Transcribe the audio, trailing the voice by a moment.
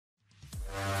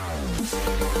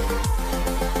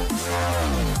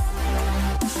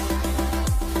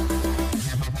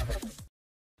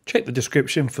Check the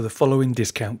description for the following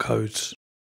discount codes.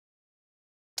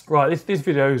 Right, this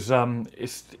video's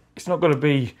it's not going to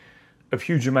be of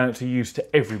huge amount of use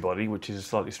to everybody, which is a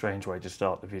slightly strange way to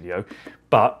start the video,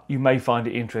 but you may find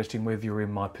it interesting whether you're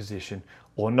in my position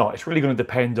or not. It's really going to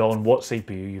depend on what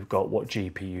CPU you've got, what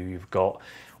GPU you've got,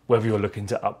 whether you're looking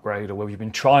to upgrade or whether you've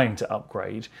been trying to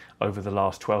upgrade over the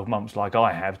last 12 months like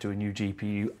I have to a new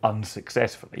GPU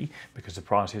unsuccessfully because the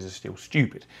prices are still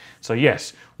stupid. So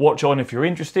yes, watch on if you're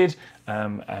interested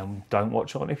and don't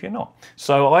watch on if you're not.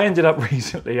 So I ended up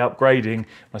recently upgrading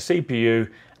my CPU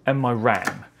and my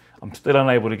RAM. I'm still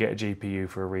unable to get a GPU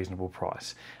for a reasonable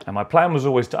price. And my plan was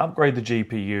always to upgrade the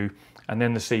GPU and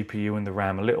then the CPU and the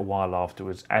RAM a little while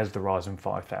afterwards as the Ryzen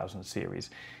 5000 series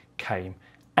came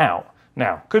out.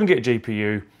 Now, couldn't get a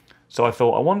GPU, so I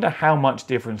thought, I wonder how much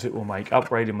difference it will make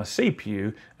upgrading my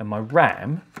CPU and my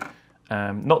RAM.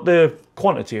 Not the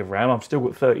quantity of RAM, I've still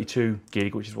got 32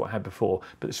 gig, which is what I had before,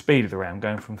 but the speed of the RAM,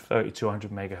 going from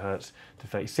 3200 megahertz to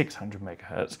 3600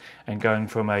 megahertz, and going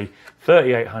from a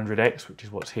 3800X, which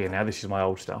is what's here now, this is my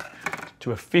old stuff,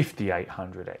 to a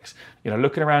 5800X. You know,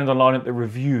 looking around online at the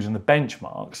reviews and the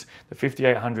benchmarks, the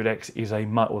 5800X is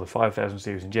or the 5000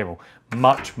 series in general,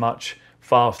 much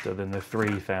faster than the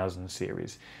 3000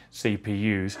 series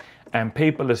CPUs, and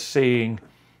people are seeing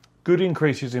good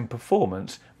increases in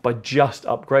performance by just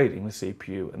upgrading the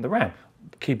CPU and the RAM,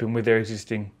 keeping with their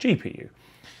existing GPU.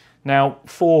 Now,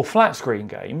 for flat screen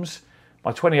games,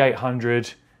 my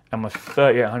 2800 and my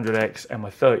 3800X and my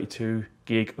 32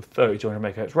 gig of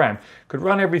 3200 MHz RAM could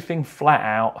run everything flat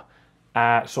out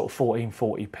at sort of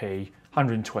 1440p,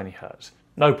 120 Hz.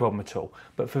 No problem at all.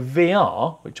 But for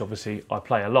VR, which obviously I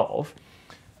play a lot of,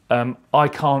 I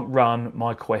can't run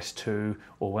my Quest 2,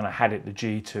 or when I had it, the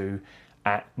G2,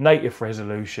 at native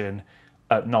resolution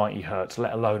at 90 Hz,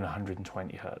 let alone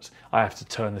 120 Hz. I have to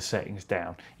turn the settings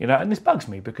down, you know, and this bugs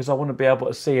me because I want to be able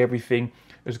to see everything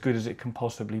as good as it can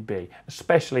possibly be,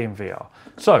 especially in VR.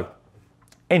 So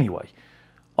anyway,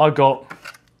 I got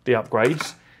the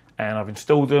upgrades and I've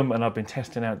installed them and I've been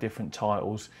testing out different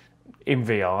titles in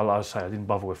VR. Like I say, I didn't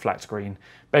bother with flat screen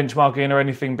benchmarking or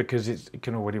anything because it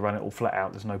can already run it all flat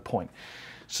out. There's no point.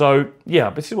 So yeah,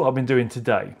 but this is what I've been doing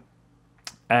today.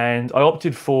 And I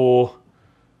opted for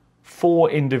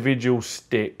 4 individual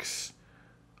sticks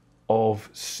of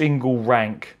single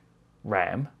rank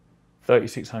RAM,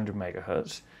 3600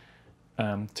 megahertz,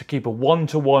 to keep a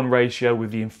 1-to-1 ratio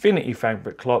with the Infinity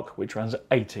Fabric clock, which runs at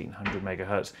 1800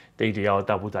 megahertz, DDR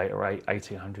double data rate,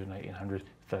 1800 and 1800,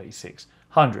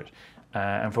 3600.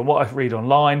 And from what I read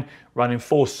online, running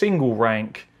 4 single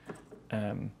rank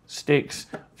sticks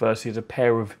versus a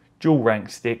pair of dual rank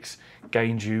sticks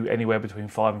gains you anywhere between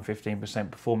 5 and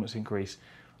 15% performance increase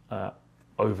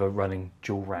over running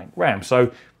dual rank RAM.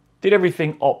 So did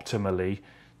everything optimally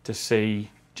to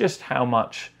see just how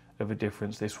much of a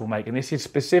difference this will make. And this is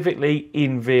specifically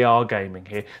in VR gaming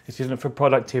here. This isn't for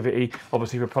productivity.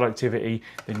 Obviously for productivity,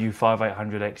 the new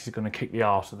 5800X is going to kick the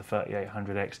arse of the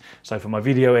 3800X. So for my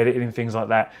video editing and things like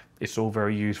that, it's all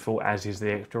very useful, as is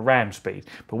the extra RAM speed.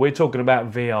 But we're talking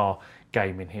about VR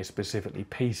gaming here, specifically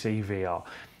PC VR.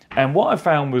 And what I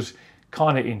found was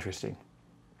kind of interesting.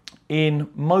 In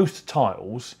most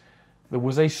titles, there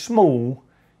was a small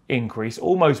increase,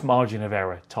 almost margin of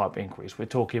error type increase. We're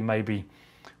talking maybe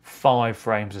 5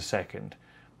 frames a second,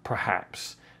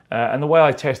 perhaps. And the way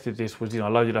I tested this was, I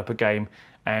loaded up a game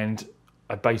and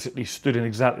I basically stood in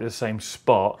exactly the same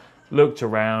spot, looked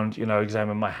around,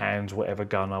 examined my hands, whatever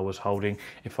gun I was holding.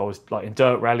 If I was like in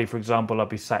Dirt Rally, for example, I'd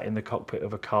be sat in the cockpit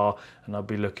of a car and I'd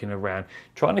be looking around,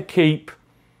 trying to keep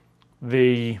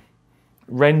the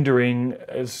rendering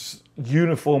as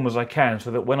uniform as I can,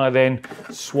 so that when I then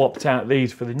swapped out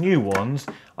these for the new ones,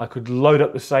 I could load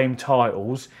up the same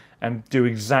titles and do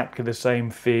exactly the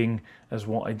same thing as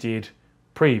what I did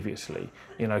previously.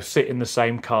 Sit in the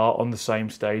same car on the same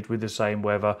stage with the same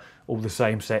weather, all the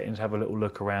same settings, have a little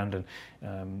look around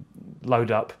and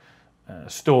load up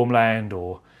Stormland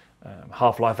or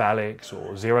Half-Life Alyx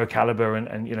or Zero Caliber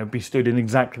and be stood in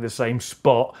exactly the same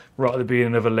spot right at the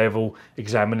beginning of a level,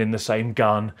 examining the same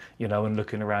gun, and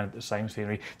looking around at the same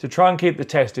scenery to try and keep the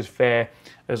test as fair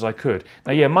as I could.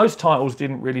 Now, yeah, most titles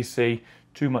didn't really see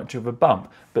too much of a bump,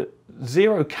 but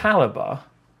Zero Caliber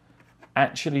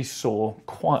actually saw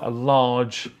quite a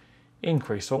large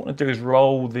increase. So what I want to do is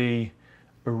roll the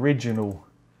original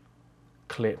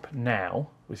clip now,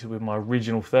 which is with my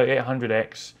original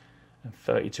 3800X and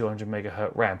 3200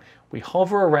 megahertz RAM. We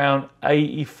hover around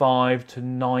 85 to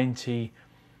 90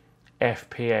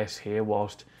 FPS here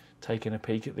whilst taking a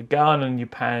peek at the gun, and you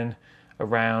pan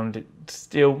around, it's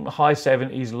still high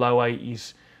 70s, low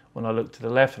 80s when I look to the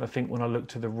left, and I think when I look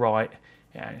to the right,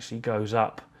 it actually goes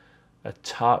up a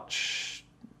touch,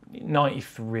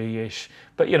 93-ish,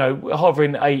 but you know,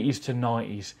 hovering 80s to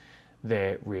 90s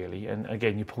there really. And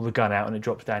again, you pull the gun out and it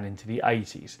drops down into the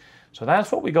 80s. So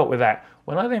that's what we got with that.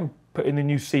 When I then put in the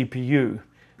new CPU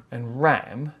and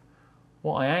RAM,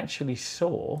 what I actually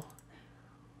saw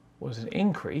was an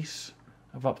increase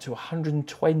of up to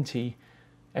 120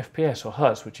 FPS or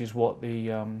hertz, which is what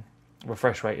the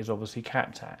refresh rate is obviously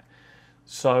capped at.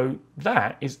 So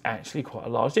that is actually quite a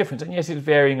large difference. And yes, it's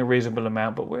varying a reasonable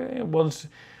amount, but we're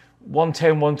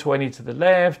 110, 120 to the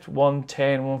left,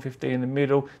 110, 150 in the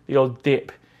middle, the odd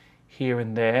dip here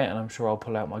and there. And I'm sure I'll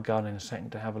pull out my gun in a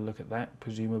second to have a look at that,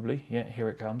 presumably. Yeah, here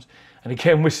it comes. And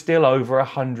again, we're still over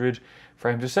 100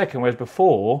 frames a second, whereas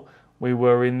before we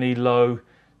were in the low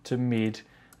to mid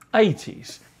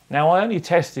 80s. Now, I only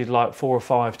tested like 4 or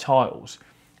 5 titles,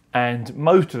 and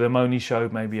most of them only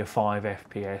showed maybe a 5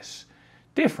 FPS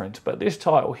difference. But this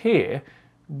title here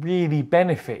really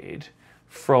benefited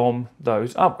from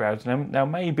those upgrades. Now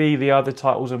maybe the other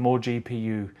titles are more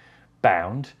GPU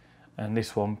bound, and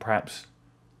this one perhaps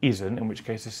isn't, in which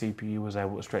case the CPU was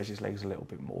able to stretch its legs a little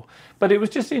bit more. But it was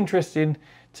just interesting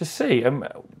to see.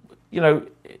 You know,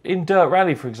 in Dirt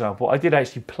Rally, for example, I did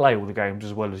actually play all the games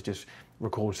as well as just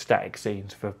record static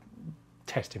scenes for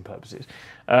testing purposes.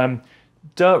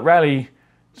 Dirt Rally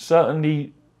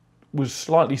certainly was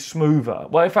slightly smoother.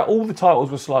 Well, in fact, all the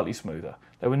titles were slightly smoother.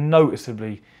 They were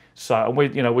noticeably so.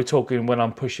 And we're talking when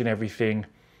I'm pushing everything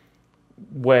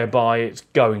whereby it's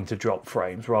going to drop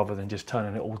frames rather than just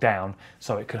turning it all down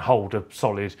so it can hold a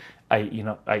solid 80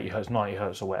 hertz, 90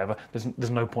 hertz or whatever.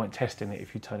 There's no point testing it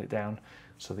if you turn it down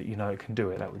so that you know it can do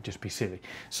it. That would just be silly.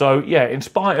 So yeah, in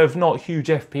spite of not huge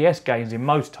FPS gains in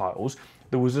most titles,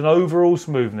 there was an overall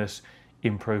smoothness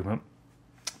improvement.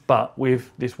 But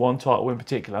with this one title in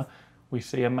particular, we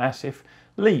see a massive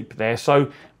leap there.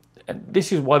 So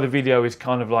this is why the video is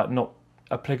kind of like not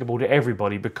applicable to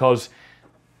everybody, because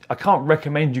I can't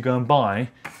recommend you go and buy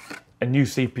a new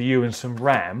CPU and some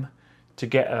RAM to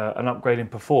get an upgrade in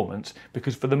performance,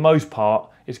 because for the most part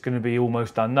it's going to be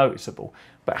almost unnoticeable.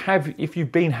 But if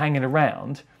you've been hanging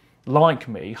around like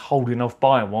me, holding off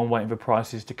buying one, waiting for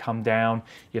prices to come down,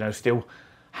 you know, still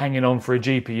hanging on for a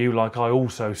GPU like I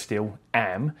also still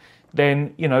am,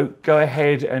 then, you know, go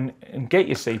ahead and get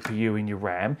your CPU and your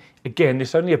RAM. Again,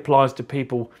 this only applies to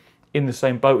people in the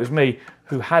same boat as me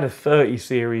who had a 30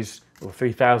 series or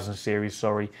 3000 series,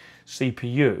 sorry,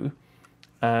 CPU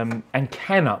and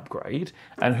can upgrade,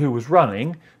 and who was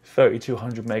running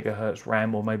 3200 megahertz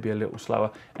RAM or maybe a little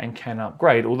slower and can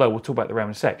upgrade, although we'll talk about the RAM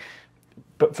in a sec.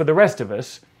 But for the rest of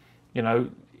us, you know,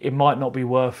 it might not be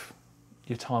worth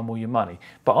your time or your money.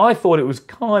 But I thought it was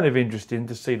kind of interesting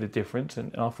to see the difference,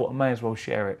 and I thought I may as well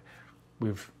share it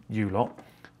with you lot.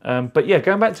 But yeah,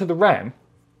 going back to the RAM,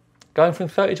 going from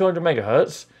 3200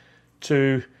 megahertz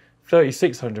to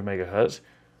 3600 megahertz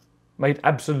made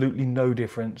absolutely no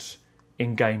difference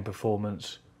in game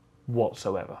performance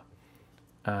whatsoever.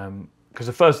 Because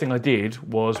the first thing I did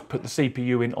was put the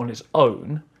CPU in on its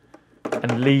own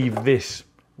and leave this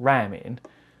RAM in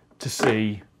to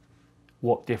see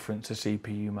what difference the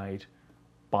CPU made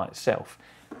by itself.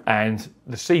 And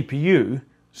the CPU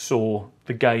saw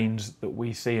the gains that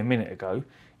we see a minute ago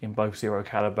in both Zero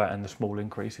Caliber and the small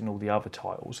increase in all the other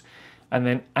titles. And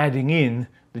then adding in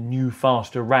the new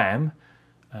faster RAM,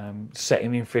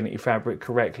 setting the Infinity Fabric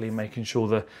correctly, making sure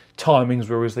the timings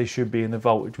were as they should be and the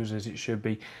voltage was as it should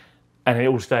be, and it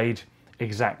all stayed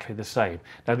exactly the same.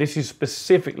 Now this is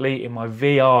specifically in my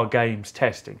VR games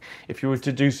testing. If you were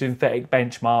to do synthetic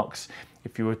benchmarks,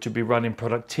 if you were to be running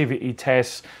productivity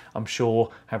tests, I'm sure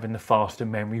having the faster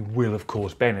memory will of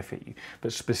course benefit you.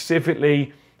 But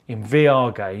specifically in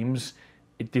VR games,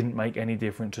 it didn't make any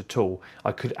difference at all.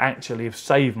 I could actually have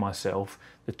saved myself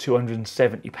the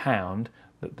 £270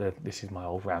 that this is my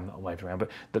old RAM that I waved around,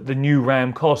 but that the new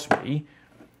RAM cost me,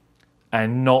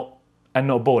 and not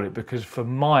bought it, because for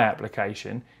my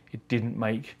application it didn't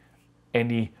make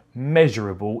any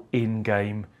measurable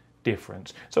in-game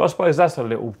difference. So I suppose that's a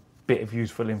little bit of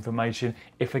useful information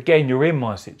if again you're in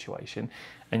my situation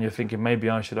and you're thinking maybe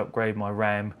I should upgrade my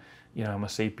RAM, you know, my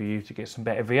CPU to get some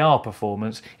better VR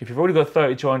performance. If you've already got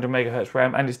 3200 megahertz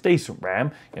RAM and it's decent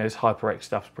RAM, you know, this HyperX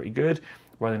stuff's pretty good,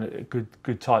 running at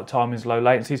good tight timings, low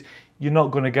latencies, you're not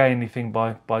going to gain anything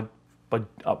by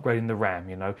upgrading the RAM,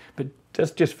 you know. But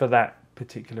that's just for that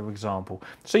particular example.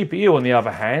 CPU, on the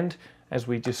other hand, as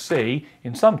we just see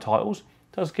in some titles,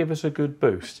 does give us a good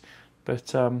boost.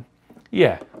 But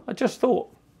yeah, I just thought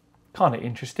kind of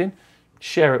interesting,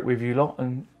 share it with you lot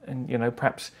and and you know,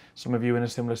 perhaps some of you in a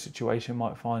similar situation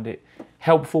might find it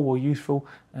helpful or useful,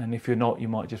 and if you're not, you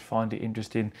might just find it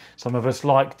interesting. Some of us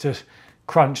like to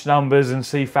crunch numbers and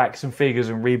see facts and figures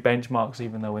and read benchmarks,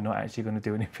 even though we're not actually going to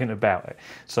do anything about it.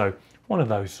 So one of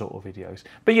those sort of videos.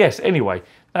 But yes, anyway,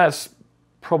 that's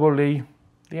probably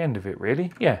the end of it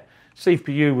really. Yeah,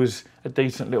 CPU was a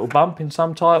decent little bump in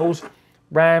some titles.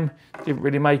 RAM didn't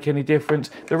really make any difference.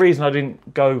 The reason I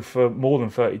didn't go for more than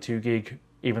 32 gig,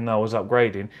 even though I was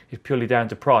upgrading, is purely down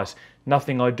to price.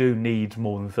 Nothing I do needs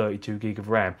more than 32 gig of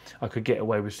RAM. I could get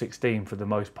away with 16 for the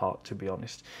most part, to be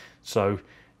honest. So,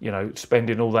 you know,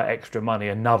 spending all that extra money,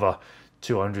 another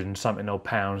 200 and something odd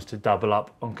pounds to double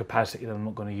up on capacity that I'm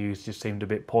not going to use, just seemed a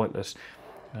bit pointless.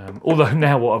 Although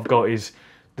now what I've got is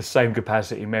the same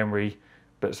capacity memory,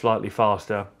 but slightly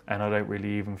faster, and I don't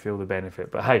really even feel the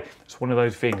benefit. But hey, it's one of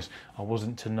those things I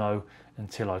wasn't to know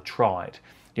until I tried.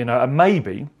 You know, and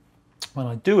maybe when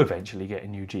I do eventually get a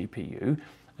new GPU,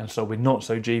 and so we're not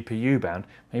so GPU bound,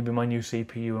 maybe my new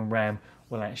CPU and RAM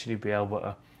will actually be able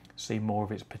to see more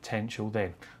of its potential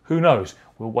then. Who knows?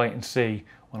 We'll wait and see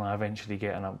when I eventually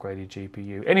get an upgraded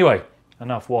GPU. Anyway,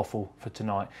 enough waffle for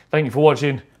tonight. Thank you for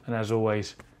watching, and as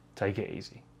always, take it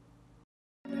easy.